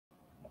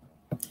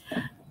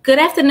Good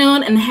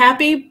afternoon and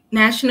happy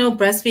National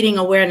Breastfeeding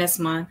Awareness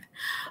Month.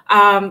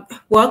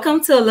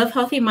 Welcome to Live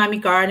Healthy Miami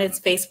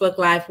Gardens Facebook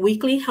Live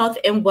weekly health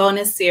and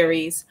wellness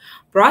series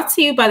brought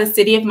to you by the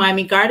City of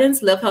Miami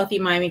Gardens, Live Healthy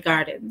Miami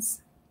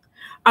Gardens.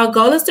 Our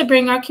goal is to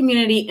bring our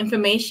community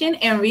information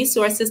and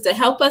resources to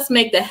help us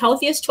make the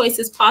healthiest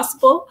choices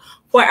possible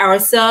for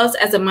ourselves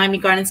as a Miami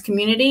Gardens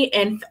community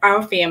and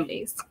our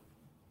families.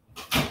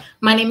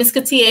 My name is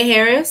KeTia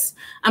Harris.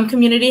 I'm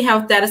Community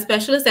Health Data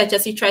Specialist at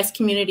JTCHS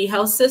Community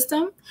Health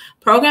System,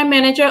 Program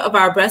Manager of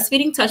our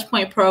Breastfeeding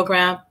Touchpoint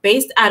Program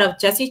based out of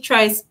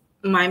JTCHS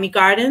Miami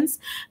Gardens,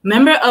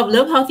 member of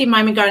Live Healthy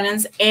Miami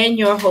Gardens, and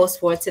your host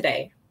for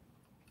today.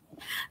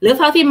 Live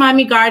Healthy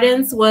Miami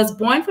Gardens was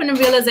born from the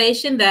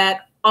realization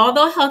that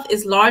although health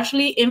is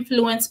largely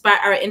influenced by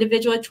our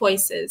individual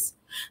choices,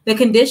 the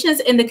conditions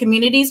in the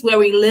communities where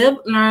we live,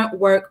 learn,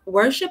 work,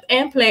 worship,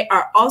 and play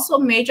are also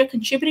major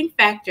contributing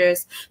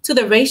factors to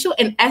the racial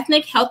and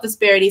ethnic health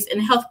disparities and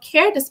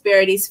healthcare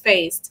disparities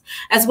faced,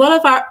 as well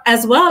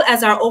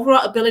as our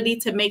overall ability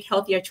to make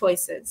healthier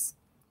choices.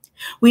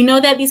 We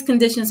know that these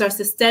conditions are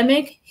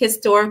systemic,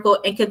 historical,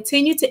 and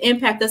continue to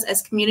impact us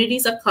as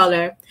communities of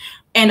color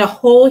and a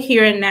whole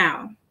here and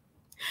now.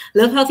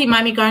 Live Healthy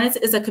Miami Gardens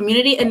is a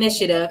community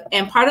initiative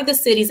and part of the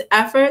city's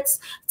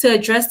efforts to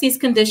address these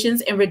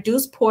conditions and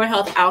reduce poor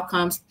health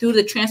outcomes through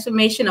the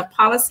transformation of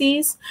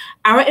policies,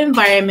 our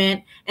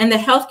environment, and the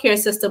healthcare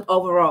system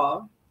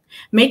overall,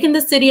 making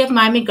the City of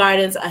Miami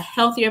Gardens a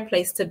healthier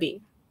place to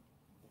be.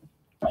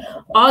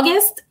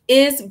 August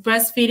is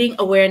Breastfeeding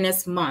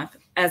Awareness Month,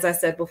 as I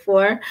said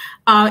before,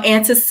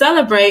 and to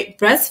celebrate,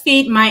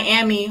 Breastfeed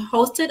Miami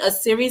hosted a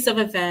series of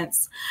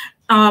events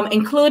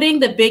including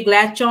the Big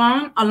Latch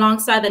On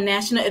alongside the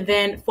national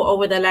event for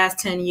over the last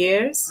 10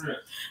 years,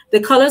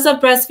 the Colors of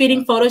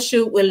Breastfeeding photo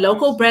shoot with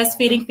local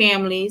breastfeeding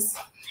families,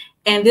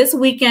 and this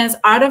weekend's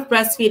Art of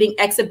Breastfeeding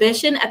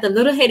exhibition at the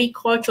Little Haiti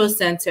Cultural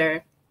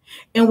Center,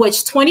 in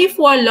which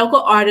 24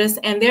 local artists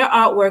and their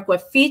artwork were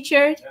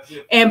featured,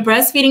 and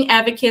breastfeeding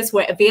advocates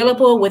were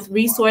available with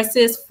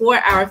resources for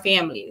our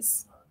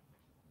families.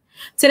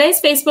 Today's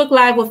Facebook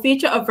Live will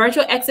feature a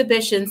virtual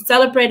exhibition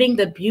celebrating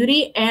the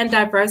beauty and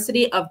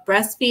diversity of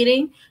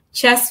breastfeeding,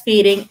 chest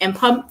feeding, and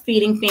pump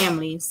feeding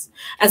families,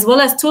 as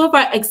well as two of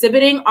our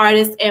exhibiting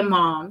artists and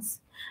moms.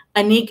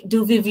 Anique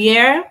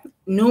Duvivier,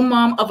 new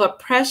mom of a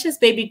precious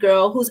baby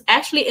girl who's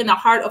actually in the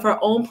heart of her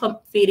own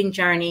pump feeding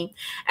journey,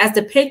 as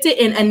depicted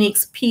in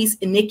Anique's piece,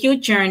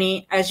 NICU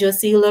Journey, as you'll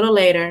see a little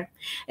later,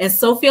 and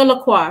Sophia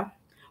Lacroix,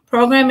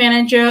 Program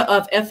Manager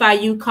of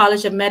FIU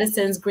College of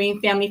Medicine's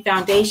Green Family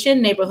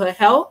Foundation, Neighborhood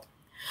Health,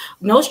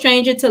 no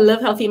stranger to Live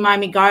Healthy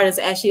Miami Gardens,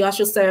 as she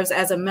also serves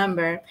as a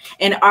member,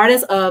 and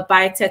artist of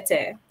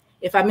Baitete.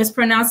 If I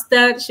mispronounced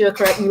that, she'll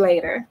correct me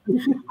later.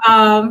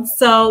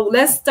 So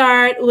let's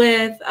start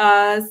with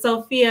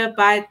Sophia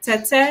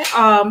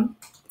Baitete.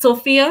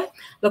 Sophia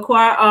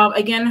Lacroix,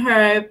 again,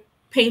 her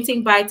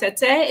painting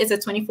Baitete is a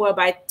 24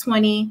 by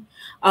 20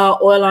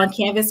 oil on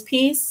canvas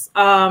piece.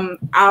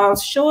 I'll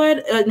show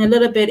it in a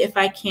little bit if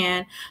I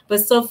can. But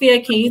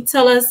Sophia, can you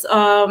tell us,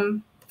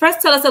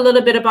 first tell us a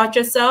little bit about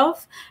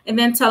yourself and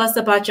then tell us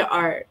about your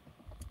art.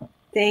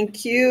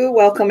 Thank you.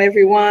 Welcome,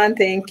 everyone.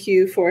 Thank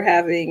you for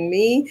having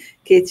me,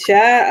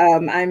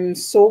 KeTia. I'm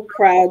so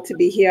proud to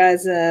be here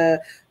as a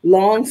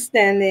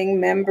long-standing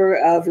member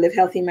of Live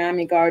Healthy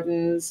Miami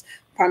Gardens,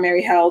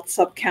 Primary Health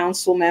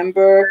Sub-Council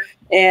member,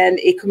 and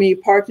a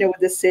community partner with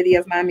the City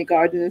of Miami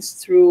Gardens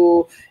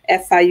through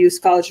FIU's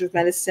College of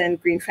Medicine,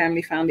 Green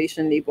Family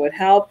Foundation, Neighborhood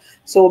Health.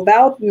 So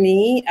about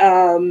me,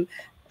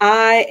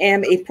 I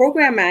am a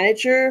program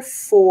manager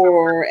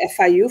for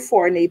FIU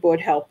for a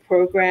neighborhood health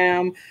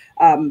program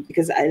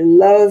because I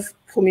love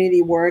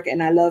community work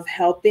and I love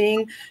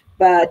helping.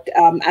 But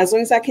as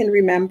long as I can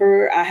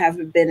remember, I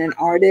have been an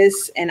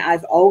artist and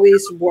I've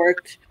always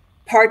worked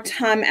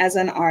part-time as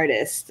an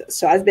artist.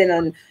 So I've been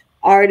an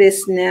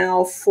artist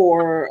now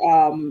for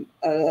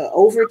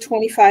over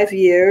 25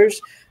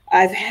 years.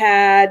 I've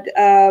had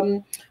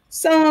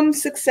some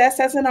success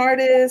as an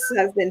artist.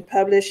 I've been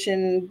published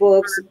in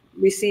books,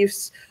 received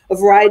a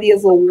variety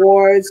of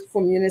awards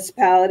from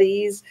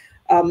municipalities.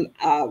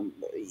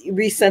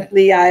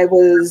 Recently, I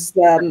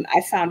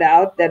found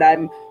out that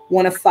I'm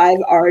one of 5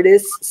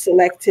 artists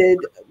selected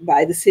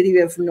by the City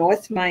of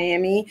North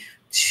Miami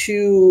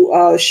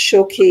to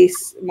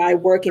showcase my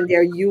work in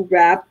their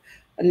URAP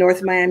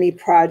North Miami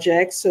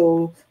project.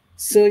 So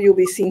soon you'll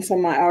be seeing some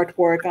of my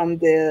artwork on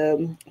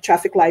the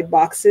traffic light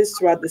boxes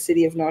throughout the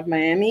city of North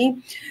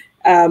Miami.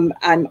 I'm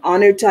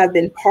honored to have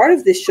been part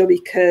of this show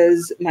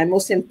because my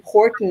most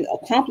important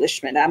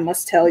accomplishment, I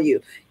must tell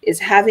you, is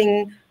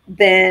having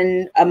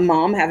been a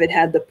mom, having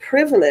had the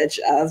privilege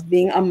of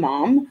being a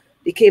mom,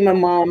 became a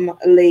mom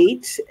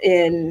late,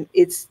 and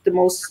it's the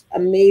most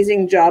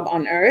amazing job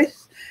on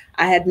earth.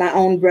 I had my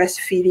own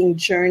breastfeeding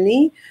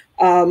journey,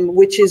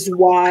 which is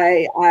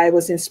why I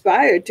was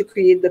inspired to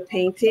create the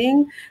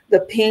painting.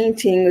 The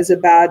painting was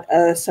about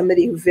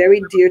somebody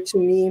very dear to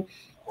me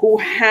who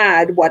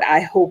had what I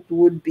hoped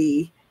would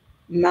be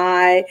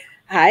my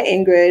hi,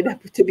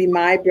 Ingrid, to be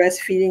my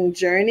breastfeeding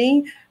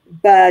journey.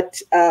 But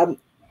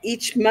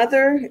each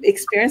mother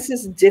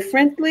experiences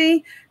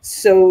differently.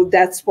 So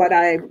that's what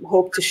I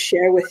hope to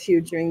share with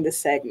you during the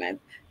segment.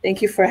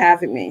 Thank you for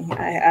having me.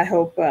 I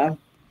hope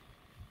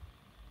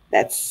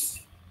that's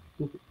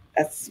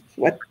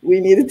what we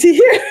needed to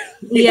hear.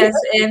 Yes,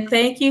 and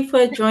thank you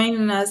for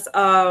joining us,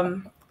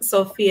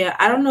 Sophia.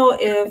 I don't know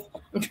if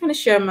I'm trying to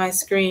share my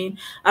screen.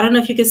 I don't know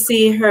if you can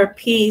see her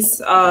piece.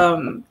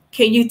 Can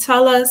you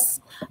tell us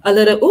a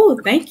little? Oh,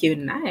 thank you.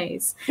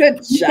 Nice.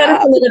 Good job. Tell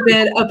us a little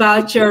bit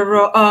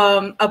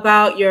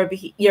about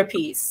your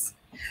piece.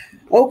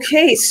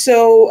 Okay,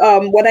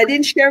 so what I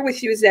didn't share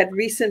with you is that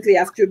recently,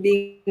 after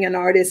being an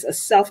artist, a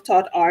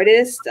self-taught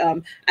artist,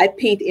 I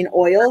paint in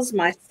oils.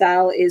 My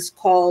style is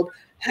called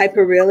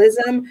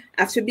hyperrealism.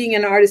 After being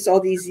an artist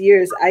all these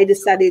years, I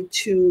decided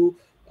to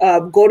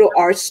go to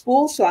art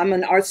school. So I'm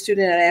an art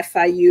student at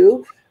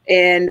FIU,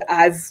 and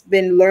I've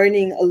been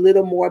learning a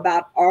little more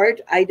about art.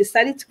 I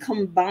decided to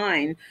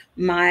combine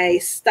my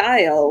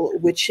style,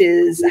 which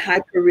is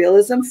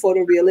hyperrealism,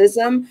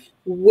 photorealism,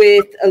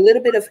 with a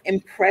little bit of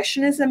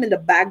impressionism in the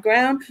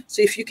background.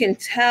 So if you can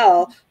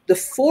tell, the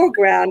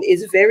foreground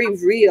is very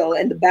real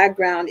and the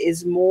background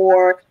is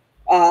more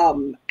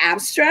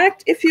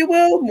abstract, if you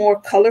will,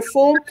 more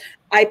colorful.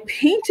 I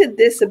painted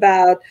this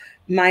about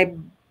my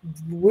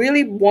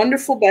really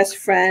wonderful best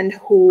friend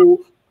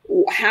who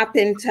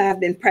happened to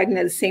have been pregnant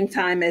at the same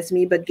time as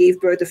me, but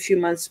gave birth a few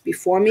months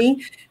before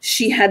me.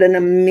 She had an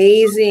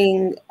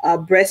amazing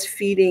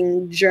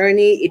breastfeeding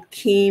journey. It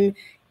came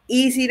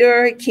easy to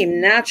her, it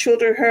came natural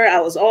to her. I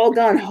was all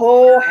gung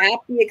ho,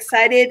 happy,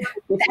 excited.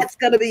 That's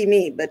gonna be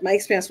me, but my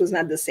experience was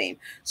not the same.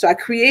 So I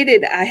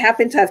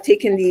happened to have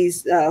taken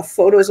these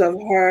photos of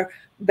her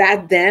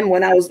back then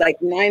when I was like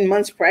 9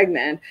 months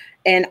pregnant.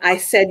 And I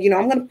said, you know,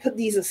 I'm going to put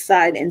these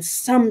aside and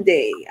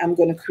someday I'm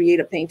going to create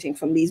a painting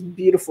from these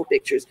beautiful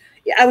pictures.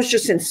 I was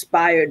just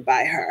inspired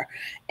by her.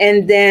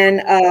 And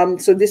then,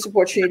 so this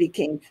opportunity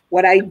came.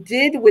 What I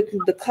did with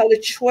the color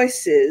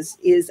choices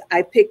is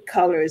I picked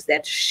colors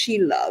that she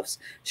loves.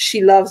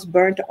 She loves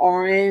burnt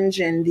orange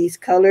and these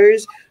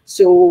colors.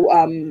 So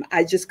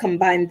I just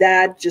combined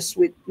that just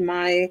with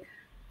my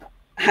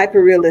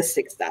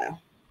hyper-realistic style.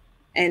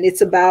 And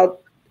it's about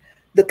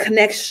the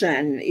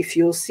connection, if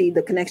you'll see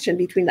the connection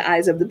between the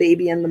eyes of the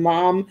baby and the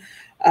mom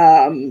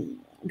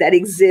that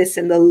exists,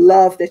 and the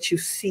love that you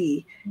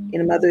see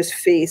in a mother's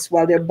face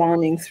while they're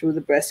bonding through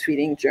the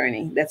breastfeeding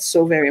journey. That's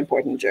so very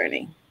important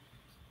journey.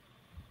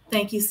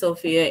 Thank you,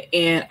 Sophia.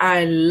 And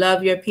I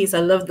love your piece. I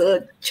love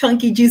the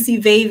chunky, juicy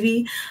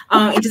baby,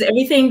 and just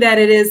everything that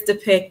it is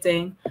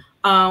depicting.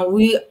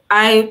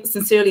 I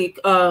sincerely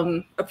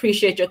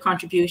appreciate your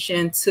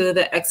contribution to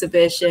the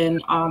exhibition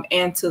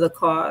and to the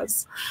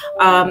cause.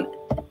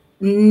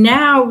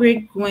 Now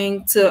we're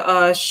going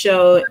to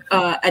show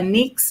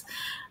Anik's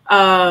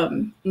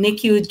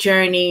NICU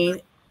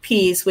journey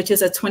piece, which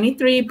is a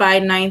 23 by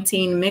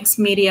 19 mixed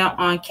media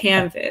on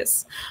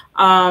canvas.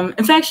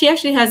 In fact, she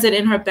actually has it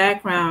in her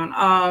background.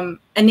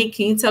 Anik,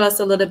 can you tell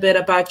us a little bit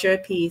about your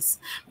piece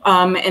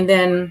and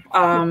then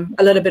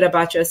a little bit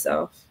about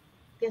yourself?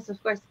 Yes,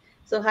 of course.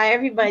 So hi,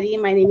 everybody.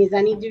 My name is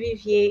Anik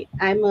Duvivier.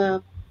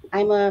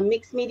 I'm a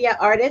mixed media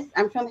artist.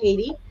 I'm from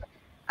Haiti.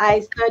 I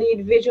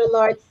studied visual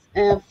arts,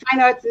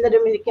 fine arts in the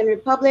Dominican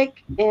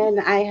Republic, and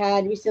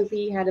I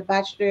recently had a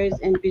bachelor's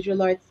in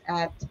visual arts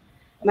at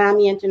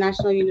Miami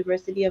International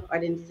University of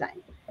Art and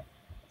Design.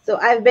 So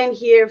I've been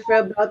here for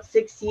about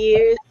 6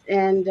 years,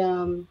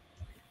 and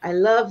I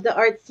love the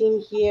art scene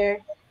here.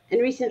 And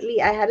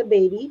recently I had a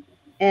baby,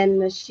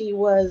 and she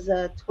was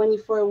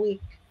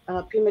 24-week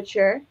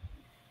premature.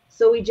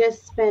 So we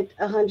just spent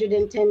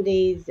 110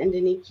 days in the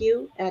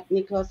NICU at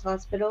Nichols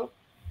Hospital.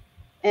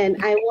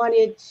 And I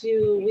wanted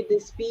to, with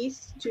this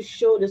piece, to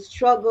show the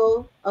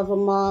struggle of a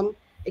mom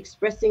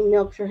expressing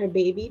milk for her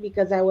baby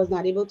because I was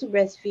not able to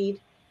breastfeed.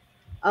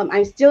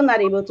 I'm still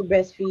not able to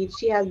breastfeed.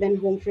 She has been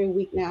home for a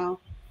week now.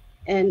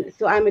 And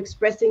so I'm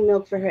expressing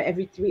milk for her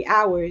every 3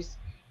 hours.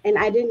 And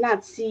I did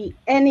not see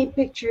any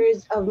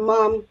pictures of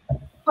mom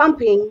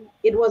pumping.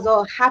 It was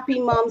all happy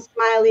moms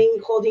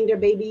smiling, holding their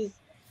babies,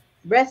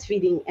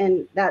 breastfeeding.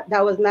 And that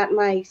was not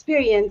my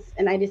experience.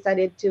 And I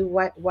decided to,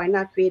 why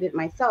not create it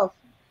myself?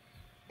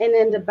 And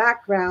in the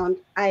background,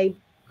 I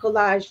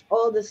collaged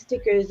all the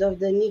stickers of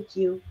the NICU,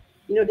 you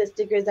know, the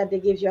stickers that they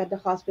give you at the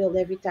hospital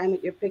every time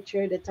with your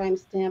picture, the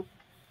timestamp.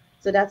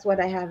 So that's what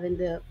I have in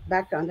the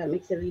background that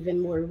makes it even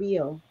more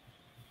real.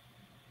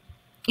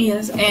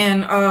 Yes,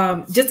 and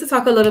just to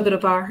talk a little bit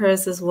about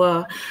hers as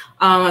well.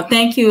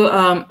 Thank you,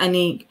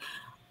 Anik.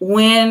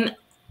 When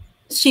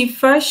she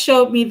first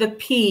showed me the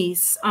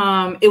piece,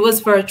 it was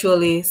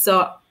virtually.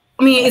 So,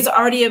 I mean, it's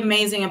already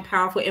amazing and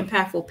powerful,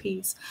 impactful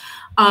piece.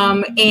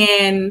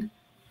 And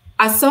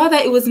I saw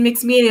that it was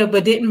mixed media,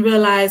 but didn't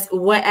realize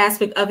what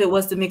aspect of it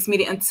was the mixed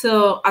media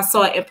until I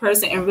saw it in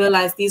person and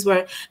realized these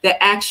were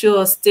the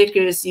actual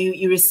stickers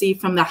you received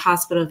from the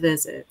hospital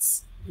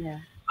visits. Yeah.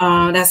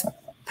 That's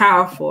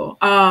powerful.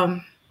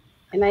 And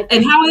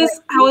how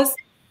is,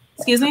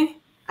 excuse me?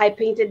 I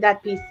painted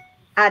that piece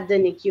at the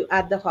NICU,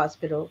 at the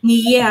hospital.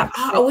 Yeah,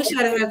 I wish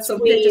I'd had some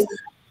pictures.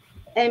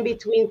 And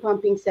between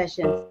pumping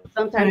sessions.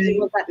 Sometimes it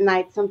was at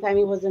night, sometimes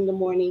it was in the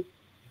morning.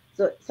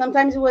 So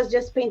sometimes it was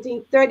just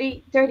painting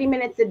 30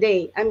 minutes a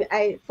day.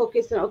 I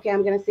focused on, okay,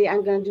 I'm going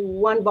to do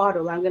one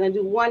bottle. I'm going to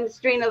do one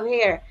strain of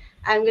hair.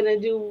 I'm going to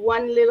do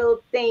one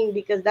little thing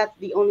because that's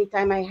the only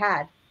time I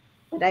had.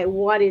 But I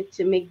wanted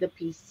to make the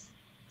piece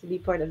to be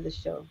part of the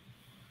show.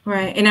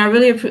 Right, and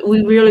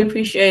we really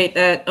appreciate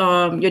that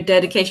your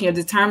dedication, your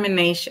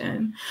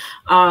determination,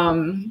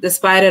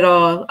 despite it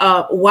all.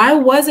 Why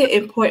was it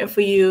important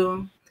for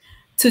you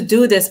to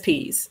do this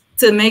piece?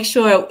 To make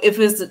sure if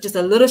it's just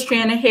a little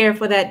strand of hair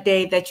for that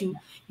day that you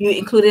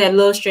included that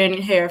little strand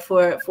of hair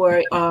for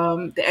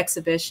the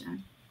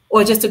exhibition,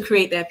 or just to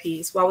create that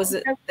piece? Why was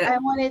it that? I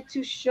wanted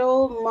to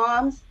show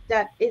moms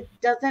that it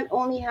doesn't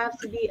only have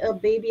to be a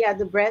baby at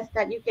the breast,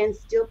 that you can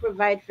still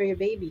provide for your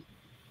baby.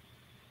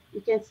 You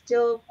can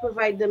still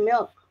provide the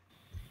milk.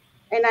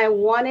 And I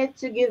wanted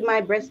to give my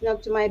breast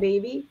milk to my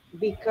baby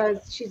because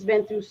she's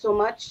been through so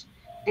much.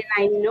 And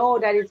I know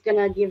that it's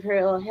going to give her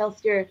a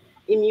healthier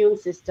immune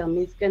system.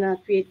 It's going to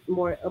create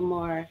a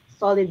more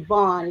solid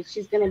bond.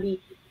 She's going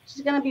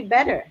to be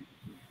better.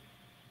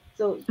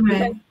 So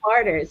even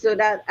harder. So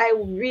that I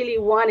really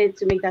wanted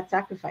to make that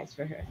sacrifice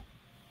for her.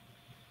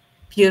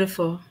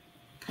 Beautiful.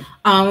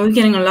 We're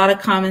getting a lot of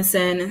comments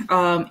in.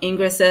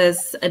 Ingrid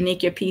says,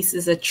 Anik, your piece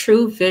is a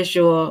true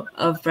visual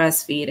of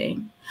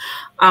breastfeeding.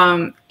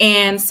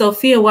 And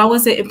Sophia, why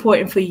was it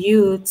important for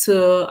you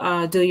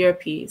to do your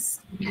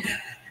piece?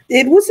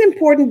 It was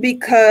important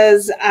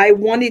because I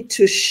wanted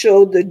to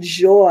show the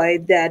joy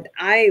that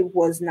I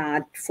was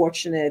not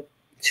fortunate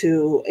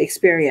to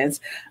experience.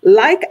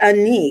 Like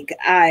Anik,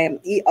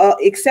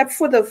 except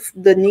for the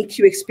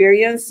NICU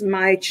experience,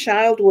 my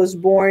child was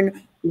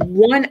born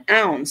 1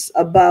 ounce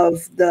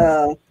above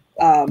the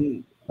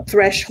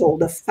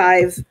threshold of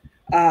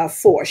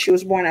 5'4". She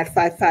was born at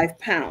 5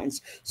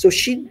 pounds. So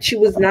she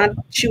was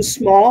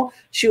small.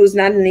 She was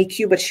not in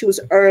NICU, but she was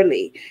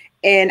early.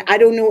 And I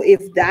don't know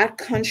if that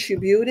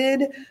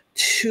contributed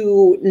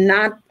to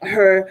not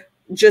her,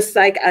 just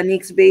like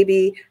Anik's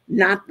baby,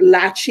 not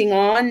latching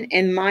on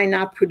and mine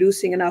not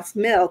producing enough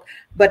milk,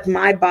 but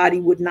my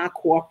body would not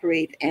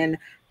cooperate. And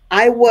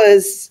I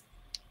was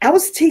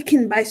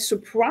taken by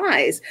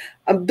surprise.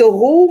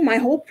 My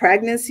whole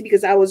pregnancy,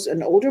 because I was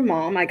an older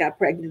mom, I got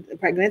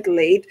pregnant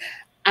late.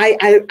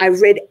 I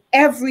read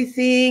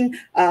everything,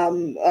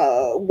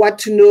 what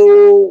to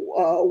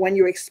know when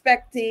you're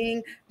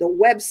expecting, the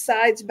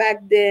websites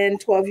back then,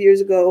 12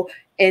 years ago,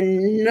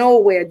 and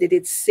nowhere did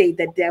it say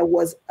that there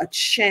was a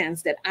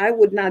chance that I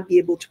would not be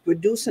able to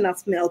produce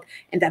enough milk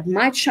and that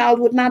my child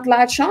would not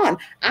latch on.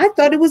 I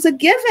thought it was a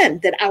given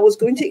that I was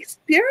going to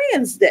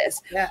experience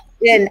this. Yeah.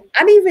 And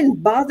I didn't even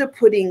bother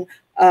putting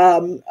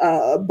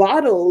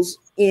bottles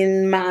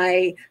in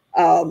my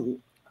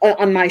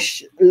on my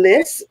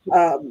list.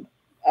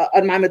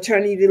 On my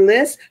maternity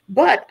list,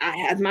 but I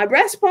had my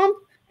breast pump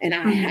and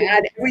I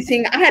had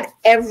everything. I had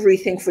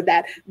everything for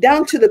that,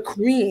 down to the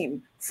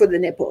cream for the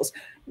nipples.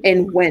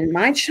 And when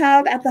my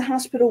child at the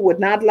hospital would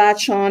not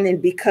latch on,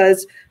 and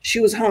because she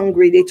was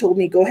hungry, they told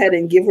me, go ahead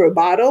and give her a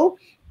bottle.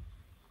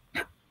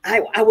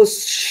 I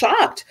was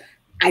shocked.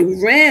 I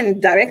ran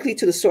directly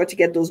to the store to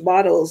get those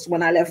bottles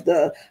when I left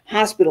the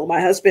hospital.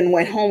 My husband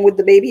went home with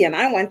the baby and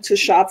I went to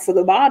shop for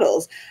the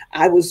bottles.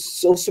 I was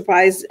so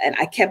surprised, and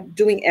I kept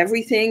doing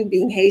everything,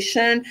 being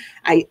Haitian.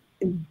 I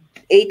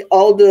ate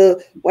all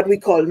the, what we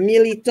call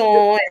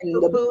militon and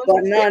the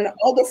banana,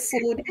 all the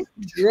food,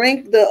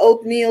 drank the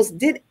oatmeals,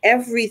 did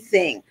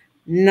everything.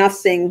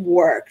 Nothing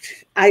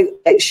worked.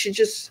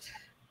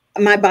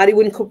 My body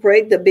wouldn't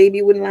cooperate. The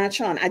baby wouldn't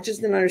latch on. I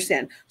just didn't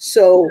understand.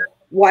 So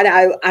what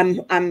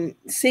I'm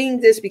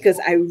saying this because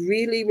I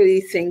really, really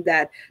think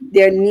that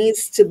there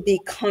needs to be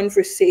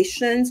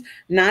conversations,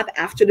 not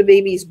after the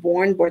baby is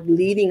born, but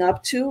leading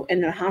up to,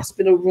 in the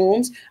hospital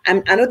rooms.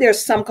 I know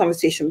there's some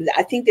conversation, but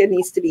I think there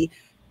needs to be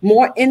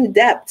more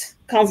in-depth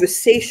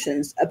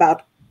conversations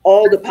about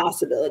all the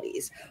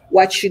possibilities.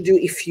 What you do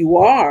if you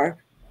are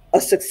a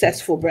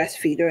successful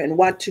breastfeeder and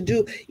what to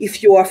do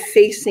if you are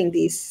facing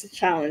these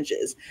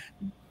challenges.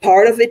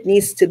 Part of it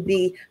needs to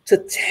be to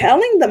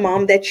telling the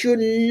mom that you're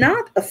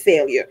not a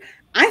failure.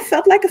 I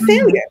felt like a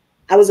failure.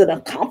 I was an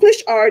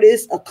accomplished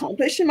artist,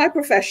 accomplished in my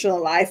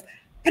professional life,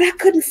 but I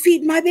couldn't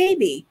feed my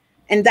baby.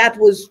 And that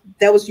was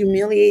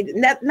humiliating.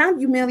 Not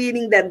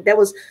humiliating, that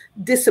was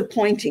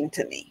disappointing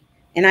to me.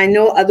 And I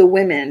know other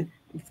women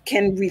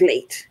can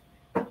relate.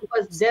 It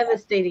was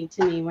devastating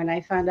to me when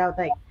I found out,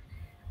 like,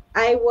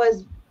 I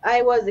was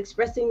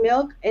expressing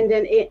milk, and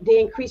then they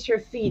increased her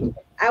feed.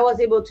 I was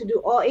able to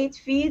do all 8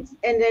 feeds,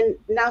 and then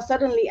now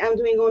suddenly I'm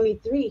doing only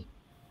 3.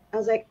 I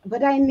was like,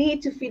 but I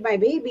need to feed my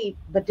baby,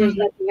 but there's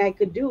nothing I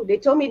could do. They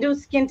told me do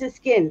skin to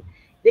skin.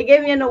 They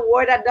gave me an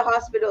award at the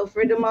hospital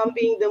for the mom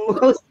being the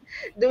most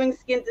doing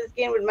skin to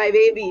skin with my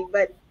baby,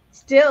 but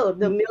still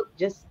the milk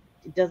it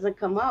doesn't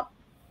come up.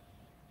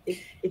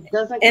 It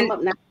doesn't come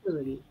up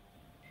naturally.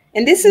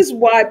 And this is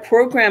why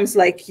programs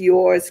like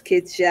yours,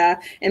 KeTia,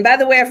 and by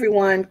the way,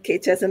 everyone,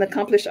 KeTia is an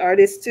accomplished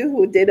artist too,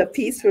 who did a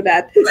piece for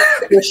that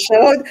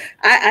showed.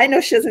 I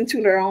know she doesn't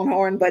tune her own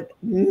horn, but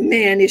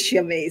man, is she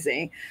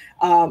amazing.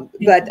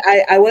 But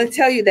I want to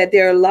tell you that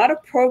there are a lot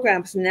of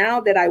programs now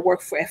that I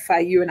work for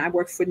FIU and I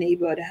work for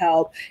Neighborhood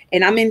Help,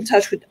 and I'm in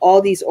touch with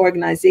all these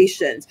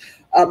organizations.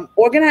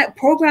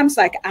 Programs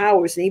like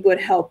ours, Neighborhood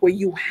Help, where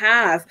you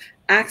have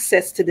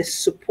access to the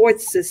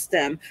support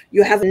system,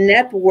 you have a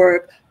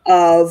network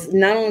of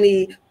not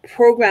only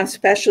program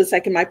specialists,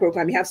 like in my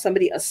program, you have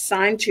somebody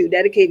assigned to you,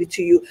 dedicated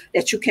to you,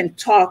 that you can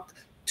talk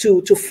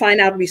to find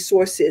out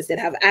resources, that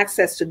have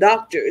access to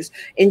doctors,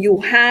 and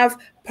you have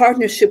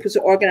partnerships with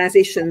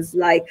organizations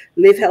like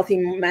Live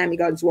Healthy Miami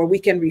Gardens, where we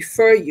can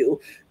refer you.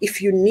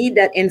 If you need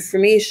that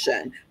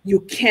information,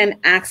 you can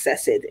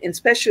access it, and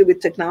especially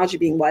with technology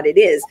being what it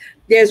is,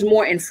 there's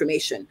more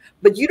information,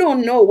 but you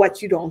don't know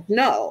what you don't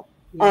know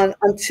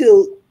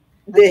until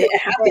it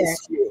happens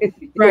to you.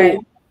 Right.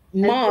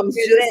 Moms,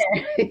 just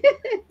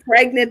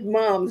pregnant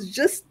moms,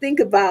 just think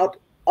about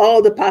all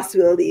the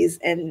possibilities.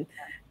 And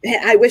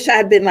I wish I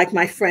had been like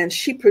my friend.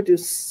 She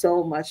produced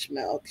so much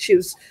milk.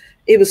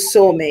 It was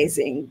so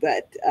amazing.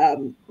 But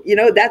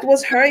that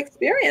was her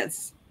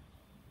experience.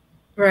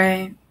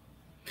 Right.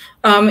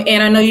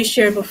 And I know you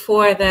shared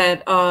before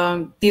that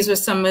these were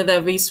some of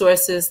the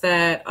resources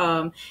that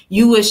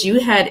you wish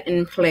you had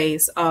in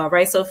place,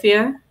 right,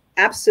 Sophia?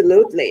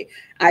 Absolutely.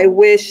 I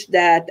wish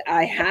that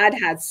I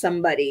had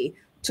somebody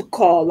to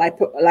call,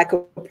 like a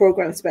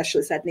program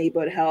specialist at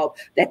Neighborhood Help,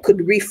 that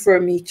could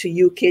refer me to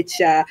you,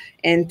 KeTia,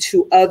 and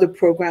to other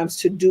programs,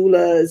 to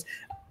doulas.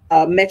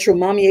 Metro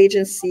Mommy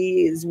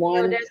Agency is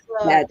one.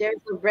 There's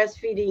a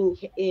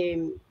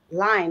breastfeeding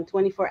line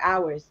 24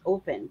 hours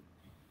open.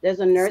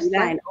 There's a nurse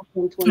line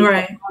open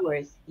 24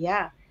 hours.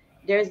 Yeah.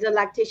 There's the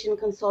lactation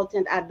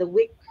consultant at the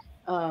WIC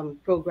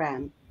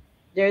program.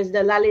 There's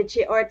the La Leche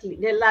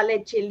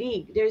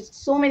League. There's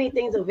so many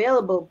things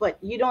available, but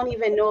you don't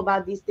even know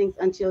about these things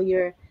until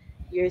you're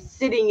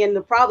sitting in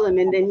the problem,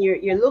 and then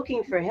you're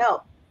looking for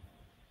help.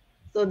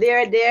 So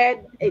there's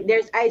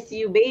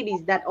ICU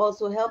babies that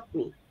also helped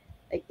me.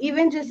 Like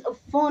even just a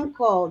phone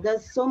call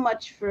does so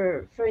much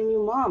for a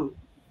new mom.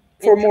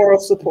 For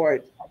moral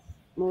support.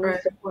 Moral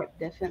support,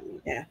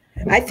 definitely. Yeah.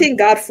 I thank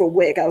God for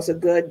WIC. I was a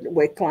good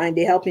WIC client.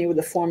 They helped me with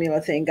the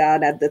formula, thank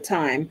God, at the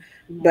time.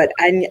 But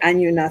I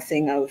knew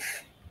nothing of,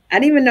 I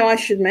didn't even know I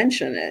should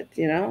mention it,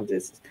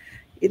 just,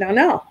 you don't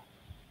know.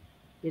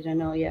 You don't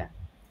know, yeah.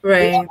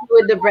 Right.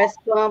 With the breast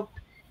pump.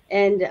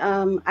 And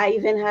I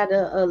even had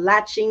a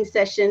latching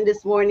session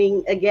this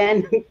morning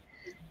again,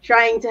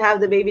 trying to have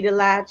the baby to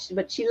latch.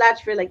 But she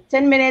latched for like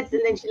 10 minutes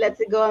and then she lets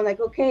it go. I'm like,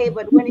 okay,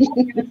 but when is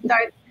she going to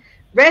start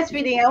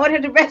breastfeeding? I want her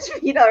to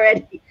breastfeed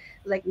already.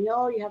 Like,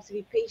 no, you have to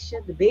be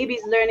patient. The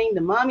baby's learning,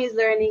 the mommy's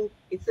learning.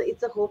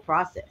 It's a whole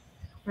process.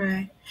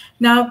 Right.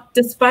 Now,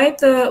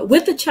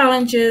 with the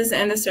challenges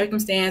and the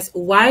circumstance,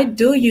 why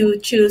do you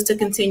choose to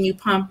continue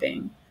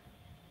pumping?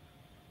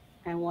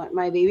 I want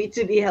my baby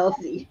to be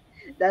healthy.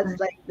 That's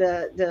like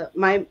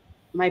my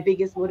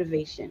biggest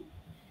motivation,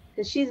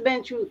 because she's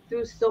been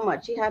through so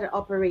much. She had an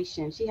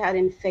operation, she had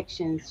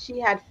infections,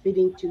 she had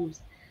feeding tubes.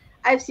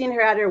 I've seen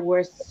her at her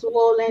worst,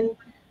 swollen,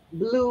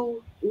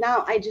 blue.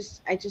 Now I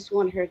just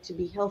want her to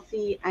be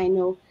healthy. I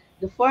know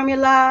the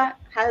formula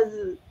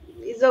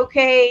is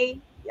okay.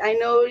 I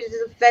know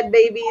a fed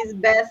baby is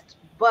best,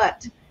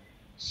 but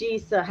she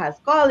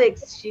has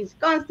colics, she's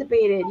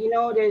constipated,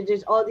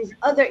 there's all these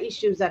other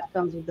issues that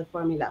comes with the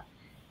formula.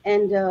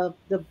 And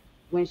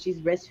when she's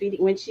breastfeeding,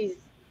 when she's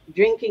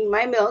drinking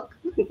my milk,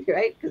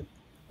 right?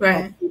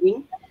 Right.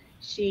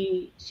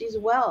 She's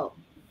well.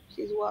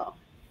 She's well.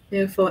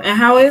 Beautiful. And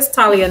how is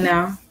Talia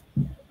now?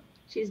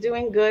 She's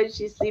doing good.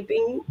 She's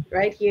sleeping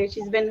right here.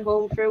 She's been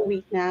home for a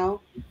week now.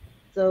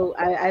 So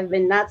I've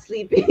been not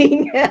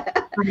sleeping.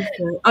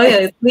 Oh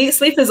yeah,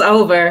 sleep is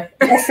over.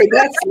 I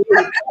forgot sleep.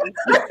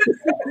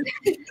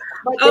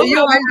 But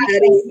so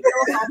happy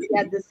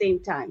at the same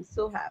time.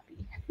 So happy.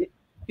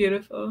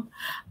 Beautiful.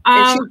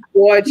 And she's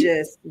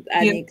gorgeous.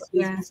 I think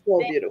she's so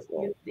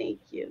beautiful. Thank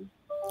you.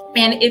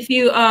 And if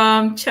you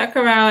check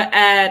her out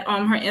at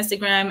her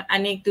Instagram,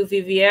 Anique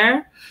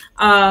Duvivier,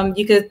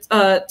 you could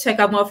check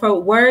out more of her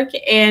work.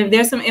 And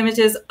there's some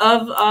images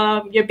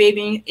of your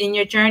baby in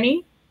your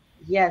journey.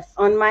 Yes,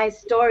 on my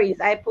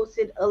stories, I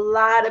posted a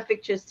lot of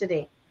pictures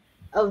today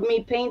of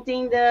me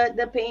painting the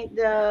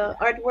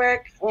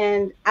artwork,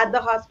 and at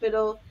the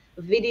hospital,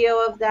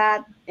 video of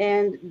that,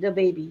 and the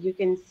baby. You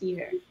can see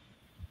her.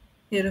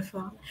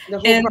 Beautiful. The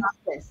whole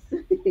process.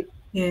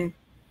 Yeah,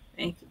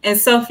 thank you. And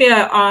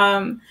Sophia,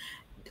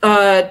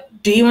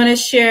 do you want to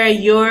share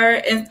your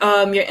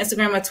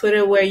Instagram or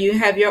Twitter where you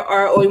have your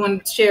art, or you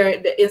want to share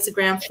the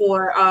Instagram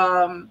for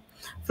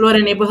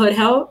Florida Neighborhood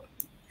Help?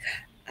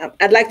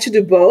 I'd like to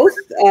do both.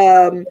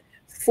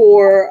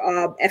 For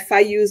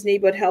FIU's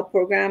Neighborhood Help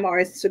Program, our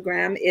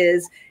Instagram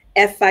is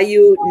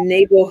FIU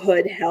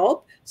Neighborhood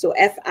Help. So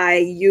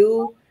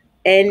FIU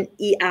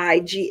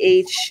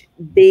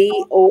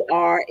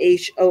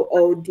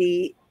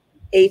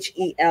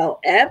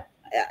NEIGHBORHOODHELF.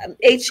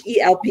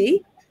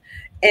 HELP.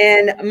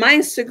 And my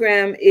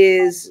Instagram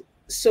is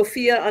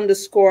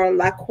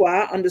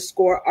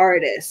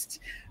Sophia_Lacroix_artist.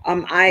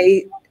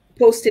 I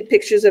posted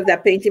pictures of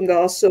that painting, but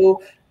also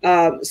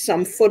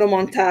some photo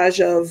montage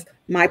of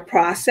my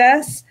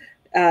process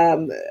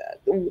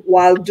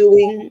while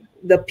doing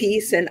the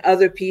piece and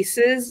other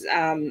pieces.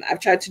 I've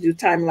tried to do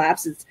time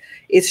lapse.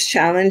 It's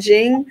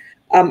challenging.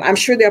 I'm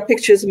sure there are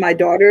pictures of my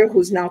daughter,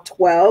 who's now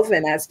 12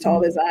 and as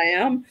tall as I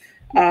am.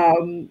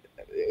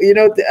 You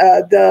know,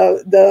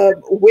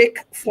 the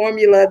WIC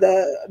formula,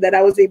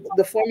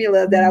 the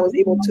formula that I was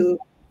able to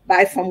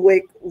buy from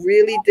WIC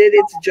really did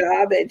its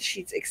job, and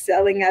she's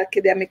excelling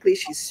academically.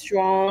 She's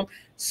strong.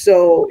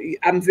 So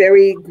I'm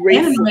very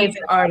grateful. And an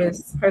amazing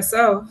artist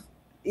herself.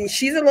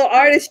 She's a little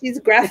artist. She's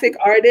a graphic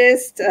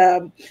artist.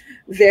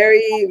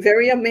 Very,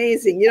 very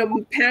amazing. You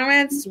know,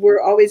 parents,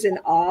 we're always in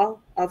awe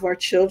of our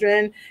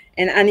children.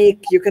 And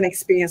Anik, you can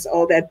experience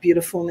all that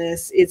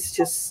beautifulness. It's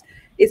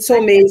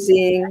so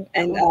amazing.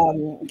 And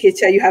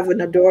KeTia, you have an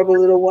adorable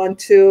little one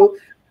too.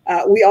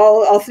 We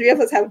all three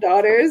of us have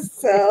daughters.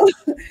 So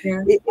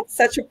yeah. It's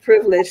such a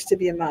privilege to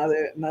be a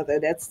mother.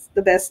 That's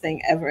the best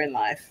thing ever in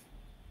life.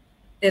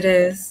 It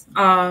is.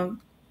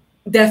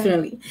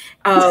 Definitely.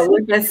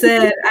 Like I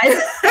said,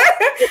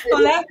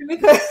 I'm laughing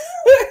because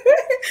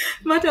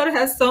my daughter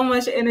has so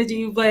much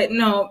energy, but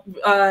no,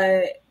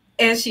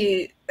 and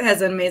she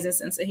has an amazing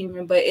sense of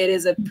humor, but it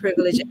is a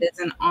privilege. It is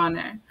an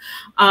honor.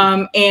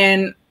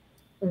 And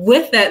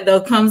with that,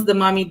 though, comes the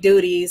mommy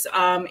duties.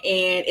 And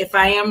if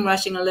I am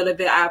rushing a little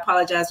bit, I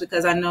apologize,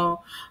 because I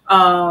know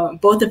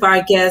both of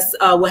our guests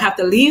will have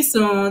to leave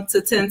soon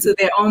to tend to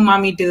their own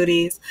mommy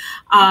duties.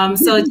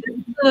 So just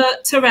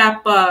to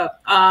wrap up,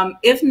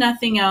 if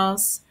nothing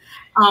else,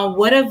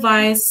 what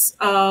advice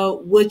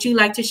would you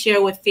like to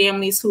share with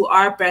families who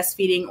are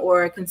breastfeeding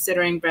or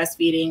considering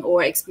breastfeeding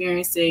or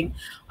experiencing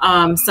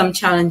some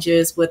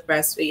challenges with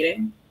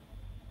breastfeeding?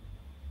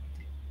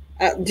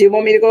 Do you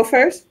want me to go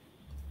first?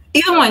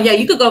 Either one. Yeah,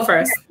 you could go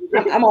first.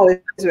 I'm always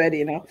ready,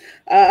 you know.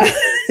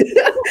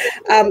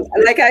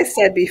 Like I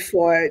said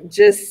before,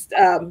 just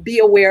be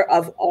aware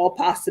of all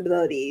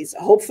possibilities.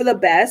 Hope for the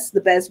best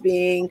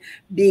being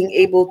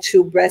able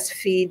to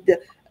breastfeed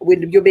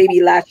with your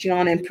baby latching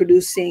on and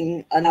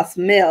producing enough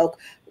milk.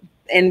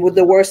 And with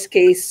the worst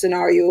case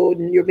scenario,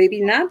 your baby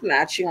not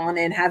latching on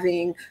and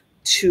having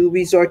to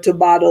resort to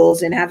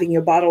bottles and having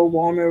your bottle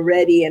warmer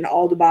ready and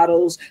all the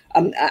bottles.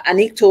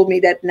 Anik told me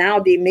that now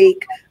they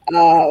make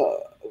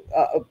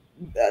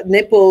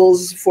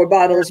nipples for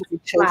bottles for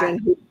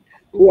children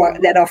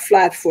that are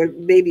flat for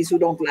babies who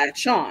don't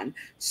latch on.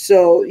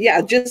 So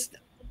yeah, just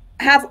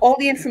have all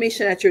the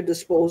information at your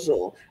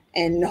disposal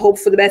and hope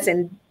for the best,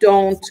 and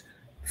don't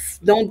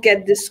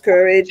get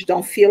discouraged.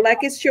 Don't feel like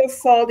it's your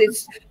fault.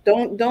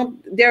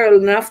 There are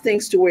enough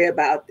things to worry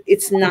about.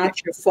 It's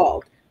not your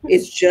fault.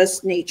 It's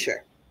just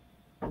nature.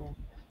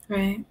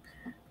 Right.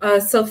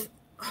 So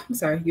I'm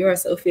sorry, you're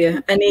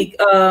Sophia. Anik,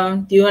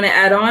 do you want to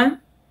add on?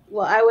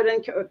 Well, I would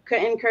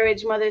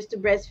encourage mothers to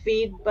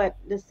breastfeed, but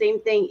the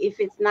same thing, if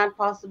it's not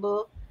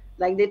possible,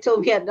 like they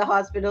told me at the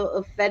hospital,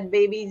 a fed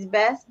baby is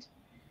best.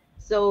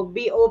 So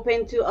be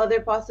open to other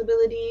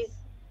possibilities,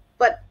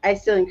 but I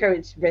still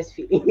encourage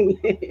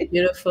breastfeeding.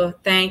 Beautiful.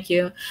 Thank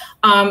you.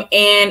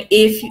 And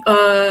if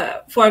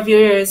for our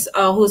viewers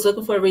who's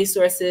looking for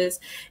resources,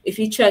 if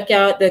you check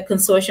out the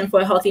Consortium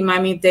for Healthy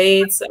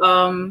Miami-Dade's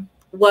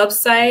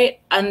website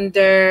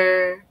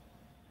under,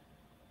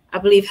 I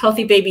believe,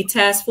 Healthy Baby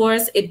Task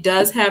Force, it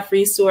does have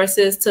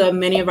resources to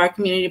many of our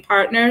community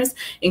partners,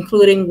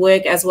 including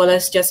WIC, as well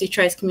as Jesse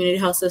Trice Community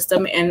Health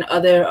System and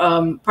other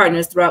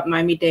partners throughout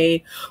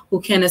Miami-Dade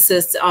who can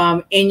assist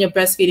in your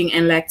breastfeeding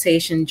and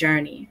lactation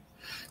journey.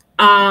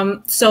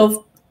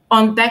 So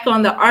back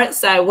on the art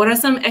side, what are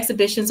some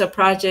exhibitions or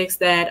projects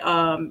that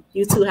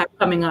you two have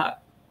coming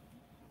up?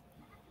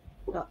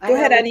 Well, Go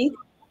ahead, Annie.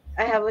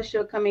 I have a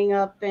show coming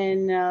up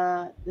in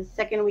the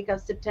second week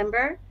of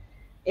September.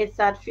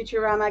 It's at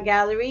Futurama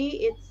Gallery.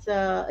 It's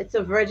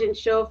a Virgin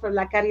show for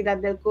La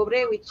Caridad del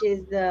Cobre, which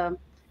is the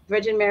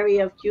Virgin Mary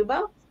of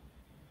Cuba.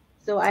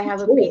 So I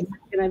have a piece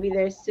that's going to be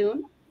there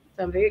soon.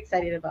 So I'm very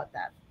excited about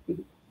that.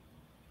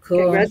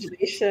 Cool.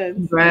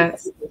 Congratulations.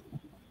 Congrats.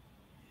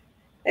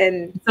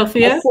 And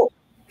Sophia?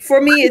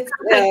 For me, it's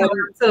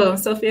so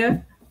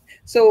Sophia.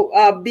 So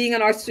being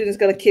an art student is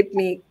going to keep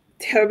me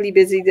terribly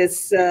busy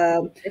this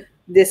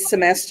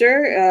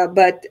semester,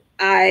 but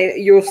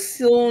you'll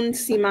soon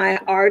see my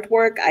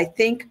artwork. I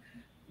think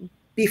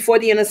before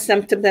the end of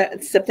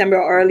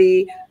September,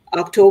 early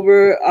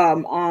October,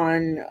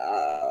 on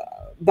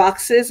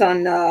boxes,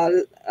 on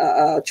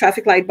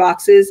traffic light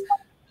boxes,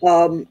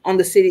 in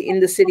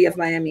the city of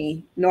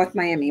Miami, North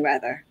Miami,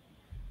 rather.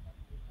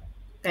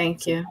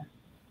 Thank you.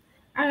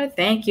 All right,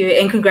 thank you,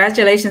 and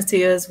congratulations to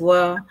you as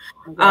well.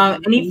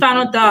 Any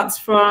final thoughts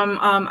from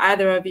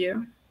either of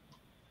you?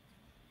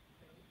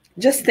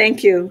 Just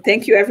thank you.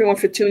 Thank you, everyone,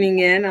 for tuning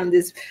in on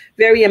this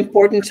very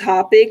important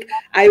topic.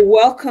 I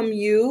welcome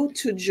you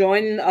to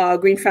join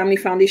Green Family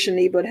Foundation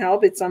Neighborhood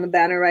Help. It's on the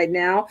banner right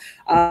now.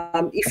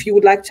 If you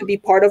would like to be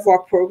part of our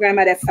program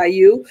at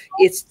FIU,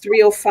 it's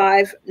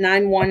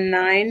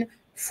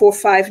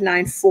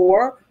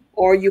 305-919-4594,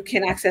 or you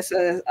can access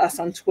us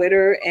on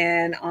Twitter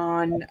and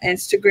on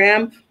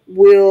Instagram.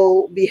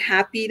 We'll be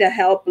happy to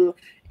help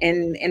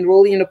and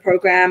enroll you in the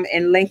program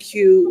and link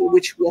you,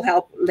 which will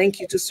help link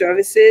you to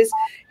services,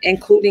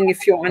 including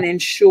if you're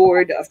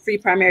uninsured, free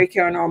primary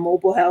care in our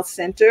mobile health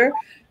center,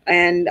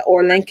 and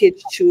or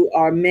linkage to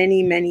our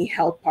many, many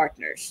health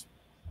partners.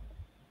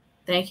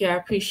 Thank you. I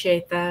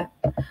appreciate that.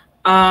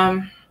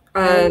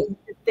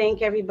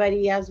 Thank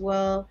everybody as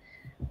well,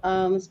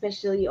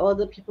 especially all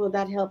the people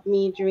that helped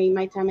me during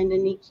my time in the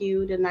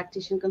NICU, the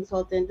lactation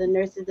consultant, the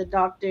nurses, the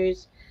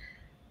doctors,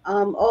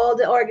 all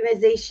the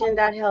organization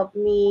that helped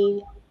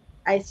me,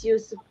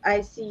 ICU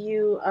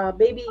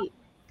babies,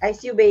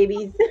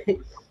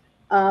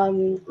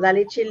 La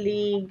Leche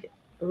League,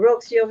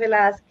 Roxio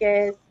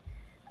Velasquez,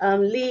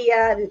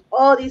 Leah,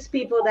 all these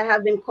people that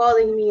have been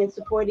calling me and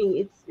supporting.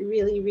 It's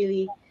really,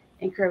 really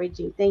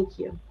encouraging. Thank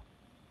you.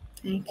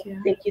 Thank you.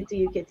 Thank you to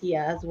you,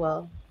 KeTia, as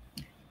well.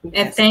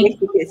 And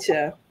thank you,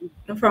 KeTia.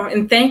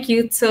 And thank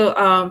you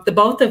to the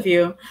both of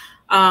you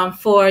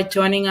for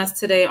joining us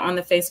today on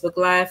the Facebook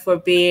Live, for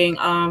being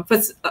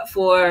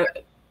for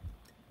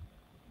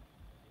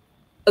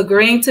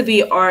agreeing to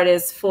be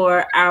artists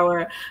for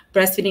our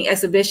breastfeeding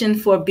exhibition,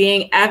 for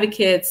being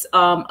advocates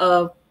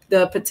of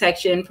the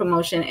protection,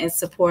 promotion, and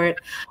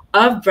support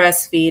of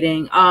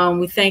breastfeeding.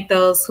 We thank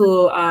those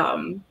who,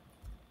 all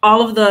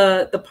of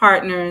the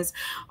partners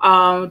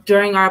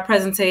during our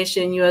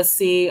presentation. You'll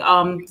see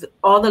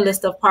all the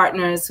list of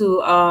partners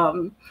who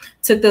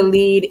took the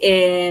lead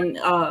in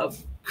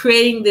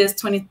creating this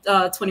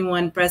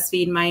 2021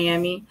 Breastfeed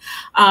Miami,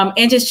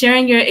 and just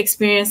sharing your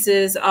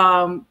experiences.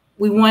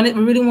 We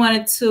really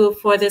wanted to,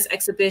 for this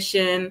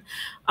exhibition,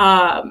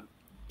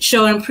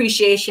 show an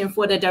appreciation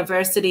for the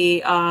diversity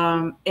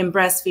in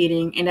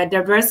breastfeeding, and that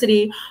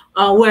diversity,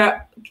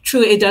 where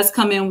true it does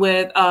come in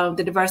with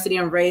the diversity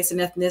in race and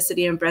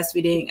ethnicity in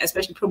breastfeeding,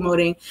 especially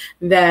promoting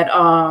that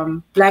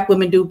Black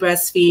women do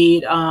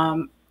breastfeed.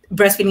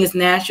 Breastfeeding is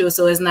natural,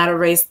 so it's not a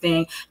race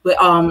thing, but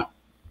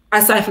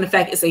aside from the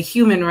fact it's a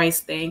human race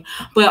thing,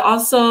 but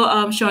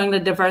also showing the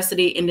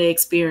diversity in the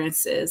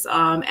experiences,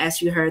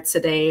 as you heard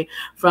today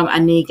from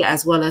Anika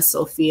as well as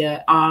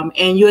Sophia.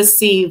 And you'll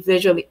see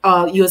visually,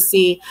 you'll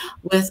see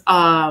with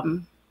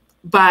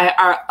by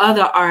our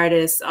other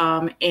artists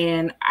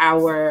in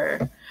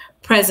our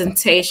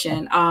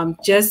presentation.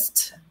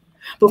 Just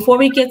before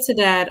we get to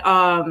that,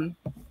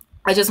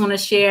 I just want to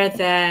share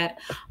that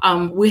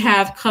we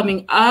have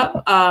coming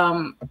up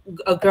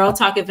a Girl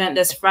Talk event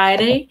this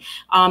Friday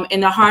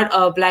in the heart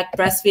of Black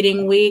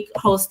Breastfeeding Week,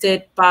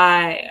 hosted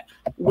by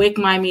WIC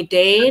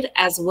Miami-Dade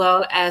as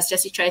well as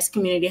JTCHS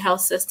Community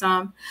Health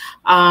System,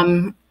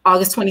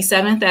 August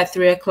 27th at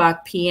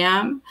 3:00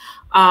 p.m.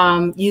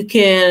 You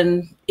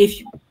can, if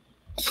you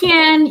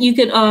can, you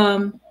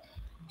can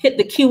hit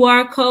the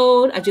QR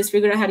code. I just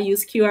figured out how to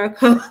use QR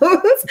codes.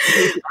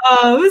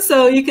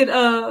 So you could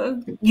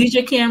use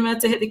your camera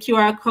to hit the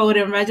QR code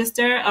and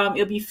register.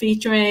 It'll be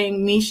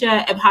featuring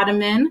Misha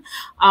Ebhadaman,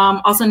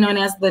 also known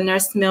as the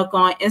Nurse Milk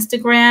on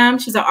Instagram.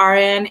 She's an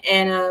RN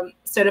and a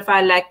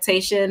certified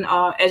lactation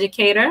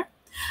educator.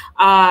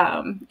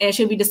 And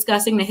she'll be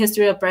discussing the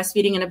history of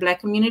breastfeeding in the Black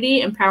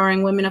community,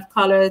 empowering women of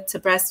color to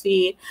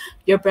breastfeed,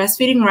 your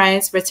breastfeeding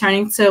rights,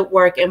 returning to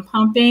work and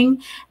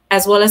pumping,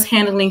 as well as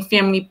handling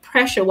family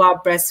pressure while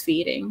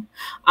breastfeeding.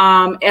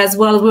 As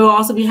well as we'll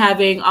also be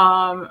having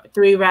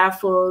 3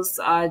 raffles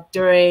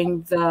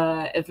during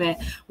the event.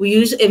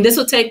 And this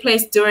will take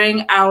place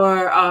during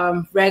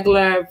our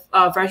regular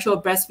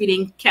virtual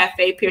breastfeeding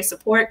cafe peer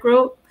support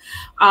group.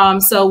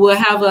 So we'll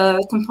have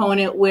a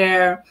component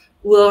where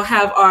we'll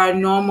have our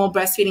normal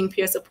breastfeeding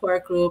peer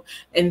support group,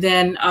 and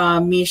then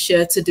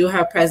Misha to do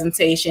her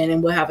presentation,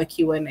 and we'll have a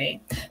Q&A.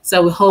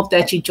 So we hope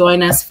that you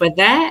join us for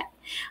that.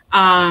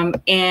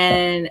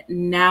 And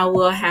now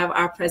we'll have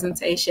our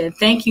presentation.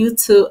 Thank you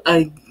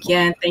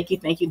again. Thank you.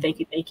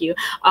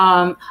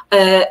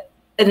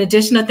 An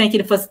additional thank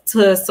you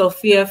to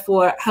Sophia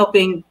for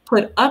helping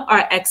put up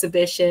our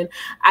exhibition.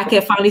 I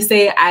can finally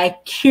say I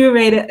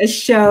curated a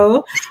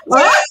show.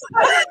 I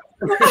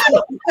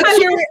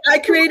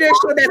created a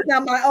show that's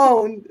not my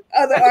own.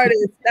 Other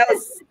artists. That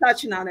was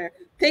such an honor.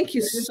 Thank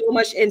you so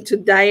much. And to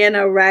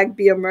Diana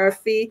Ragbia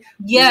Murphy.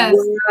 Yes.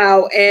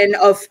 Wow. And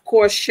of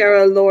course,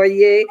 Cheryl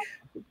Laurier.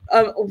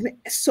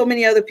 So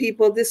many other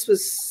people. This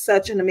was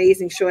such an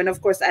amazing show. And of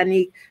course,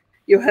 Anik,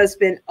 your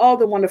husband, all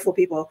the wonderful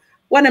people.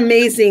 What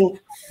amazing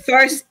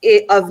first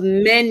of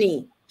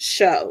many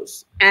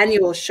shows,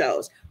 annual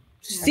shows.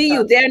 See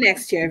you there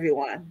next year,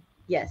 everyone.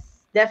 Yes,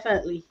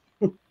 definitely.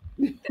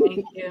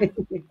 Thank you.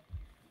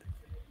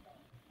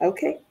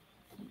 Okay.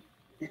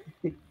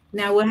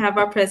 Now we'll have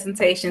our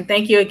presentation.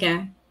 Thank you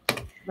again.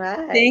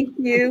 Bye. Thank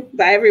you.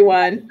 Bye,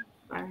 everyone.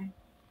 Bye.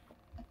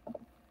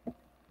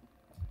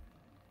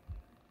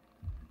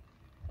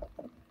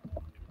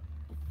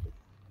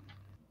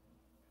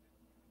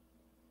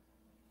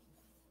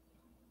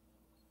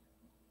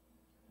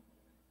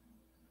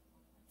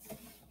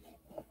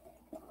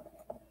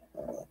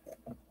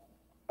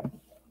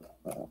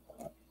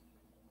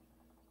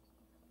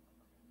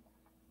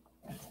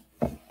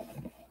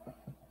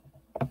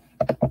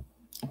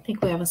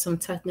 think we're having some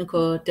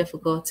technical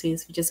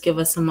difficulties. Just give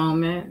us a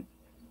moment.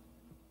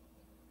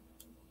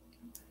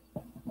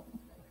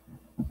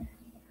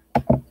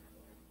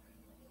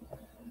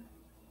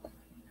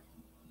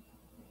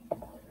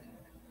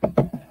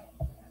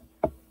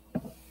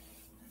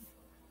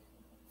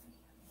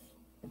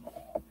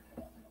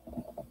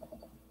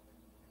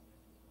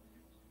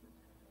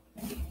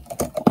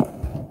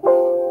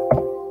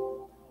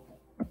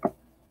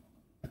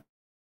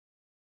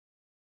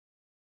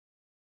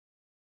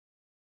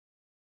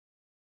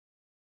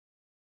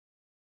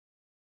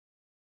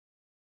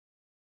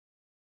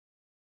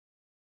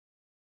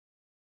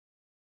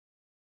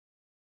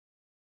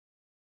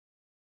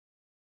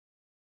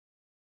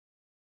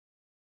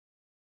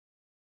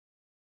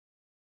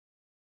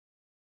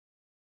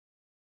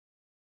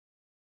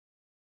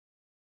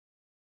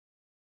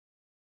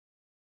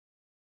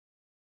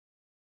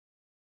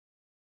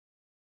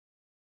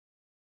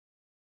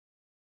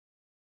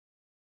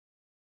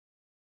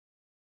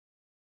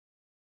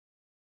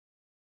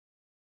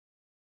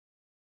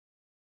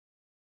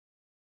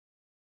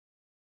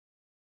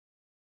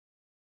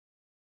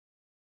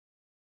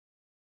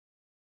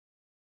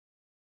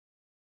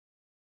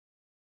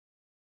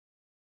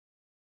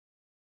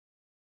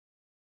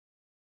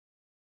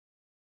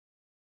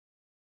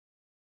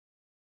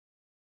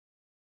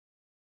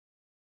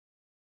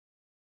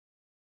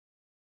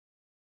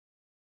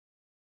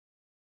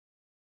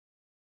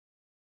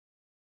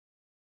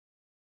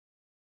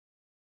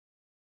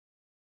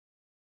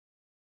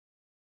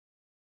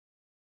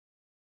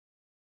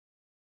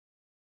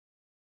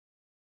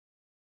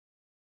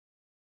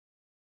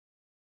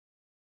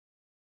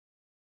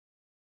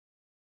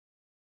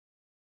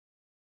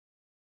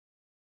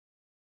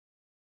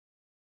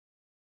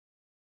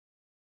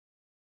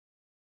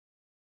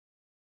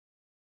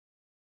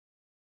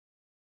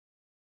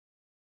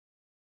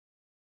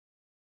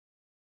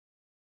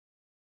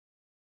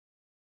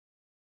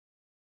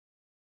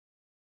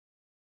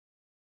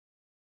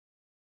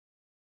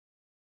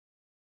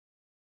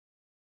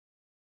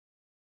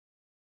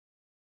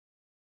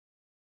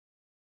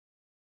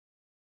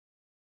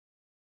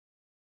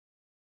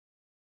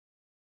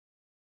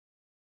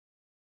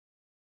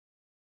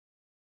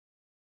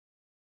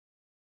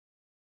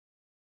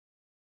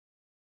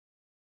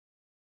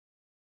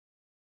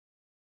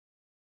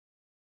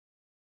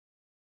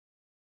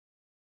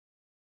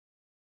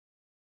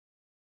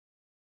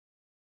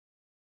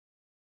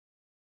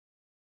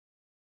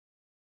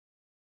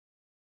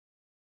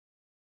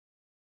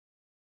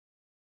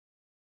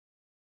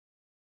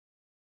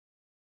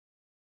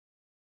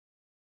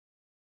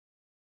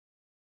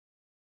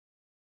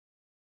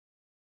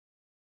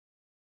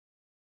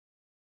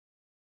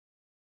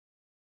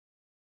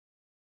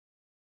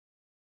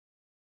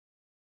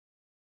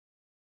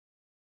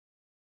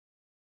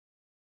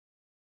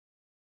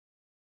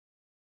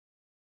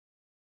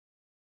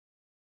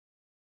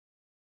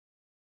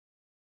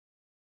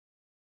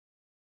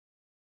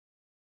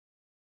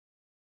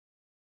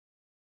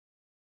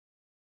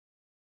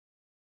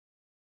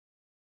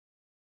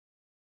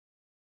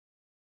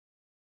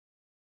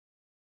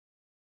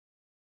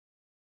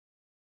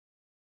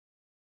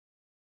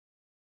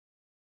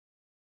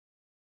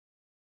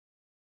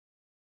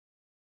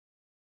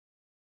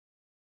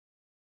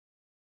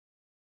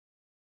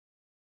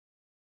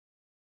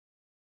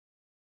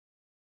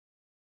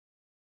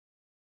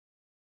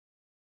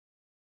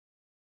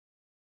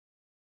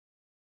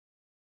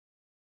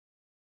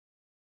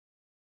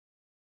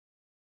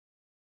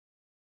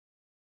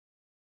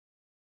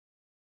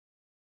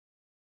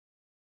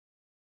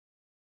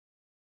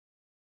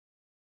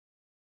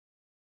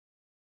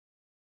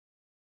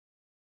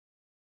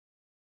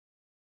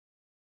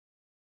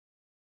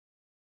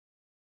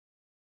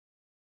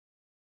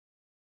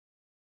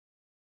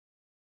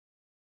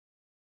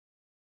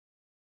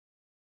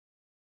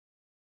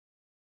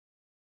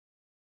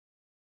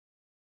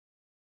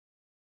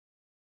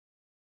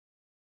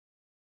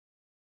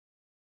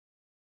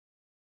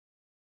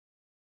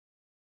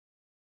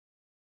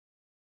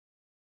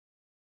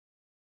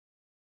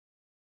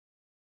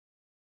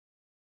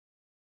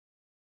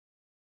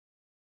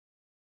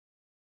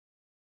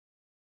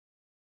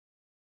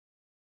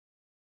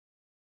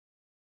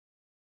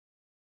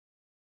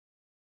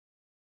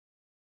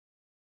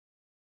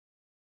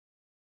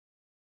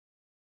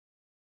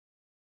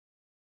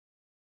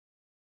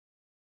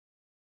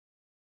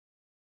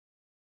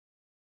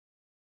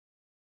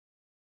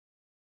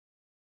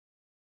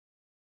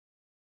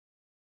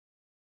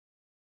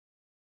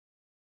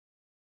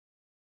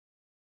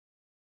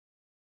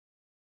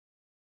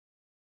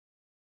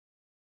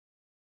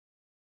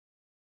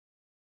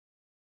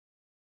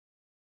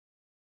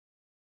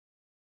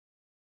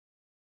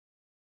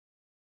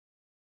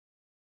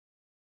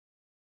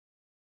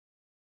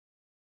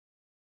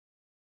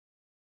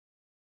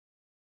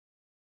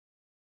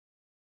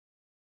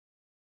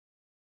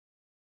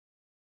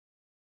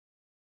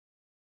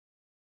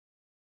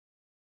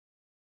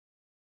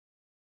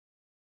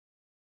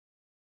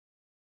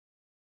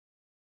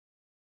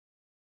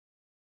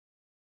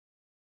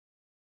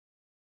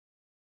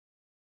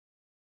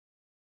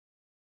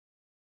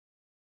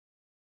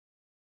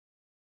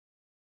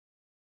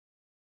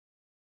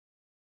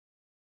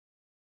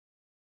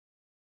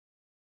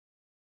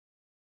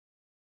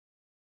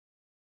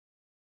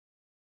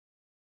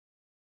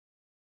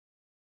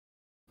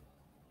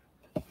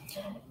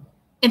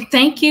 And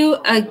thank you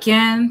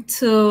again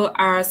to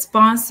our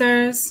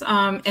sponsors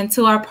and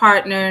to our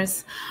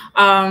partners,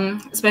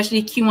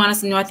 especially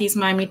Kiwanis Northeast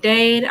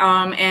Miami-Dade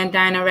and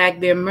Diana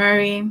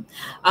Ragbeer-Murray,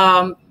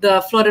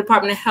 the Florida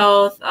Department of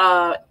Health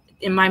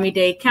in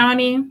Miami-Dade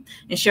County, and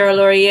Cheryl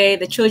Laurier,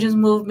 the Children's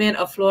Movement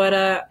of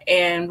Florida,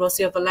 and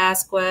Rocio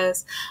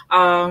Velasquez.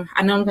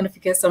 I know I'm going to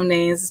forget some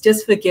names.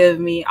 Just forgive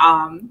me.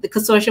 The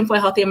Consortium for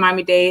Healthy in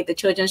Miami-Dade, the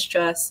Children's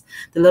Trust,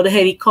 the Little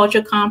Haiti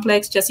Culture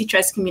Complex, Jesse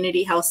Trust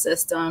Community Health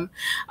System,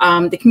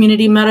 the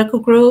Community Medical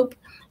Group,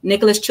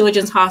 Nicholas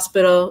Children's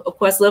Hospital, of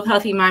course, Live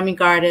Healthy Miami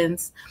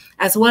Gardens,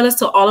 as well as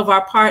to all of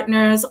our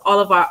partners, all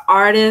of our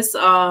artists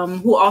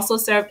who also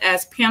served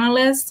as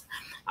panelists.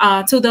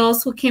 To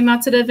those who came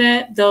out to the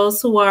event,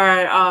 those who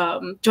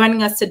are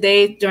joining us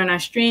today during our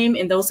stream,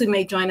 and those who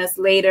may join us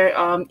later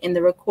in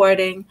the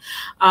recording.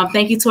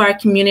 Thank you to our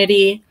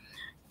community.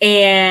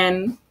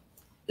 And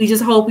we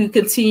just hope you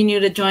continue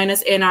to join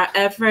us in our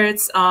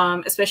efforts,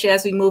 especially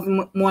as we move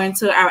more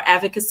into our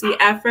advocacy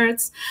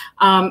efforts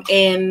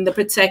in the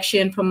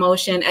protection,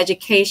 promotion,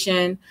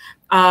 education,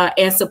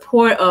 and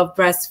support of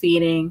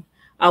breastfeeding.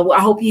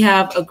 I hope you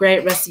have a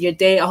great rest of your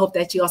day. I hope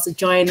that you also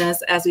join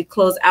us as we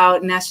close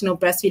out National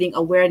Breastfeeding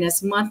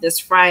Awareness Month this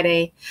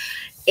Friday.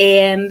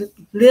 And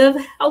live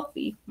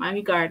healthy,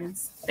 Miami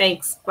Gardens.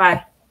 Thanks.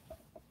 Bye.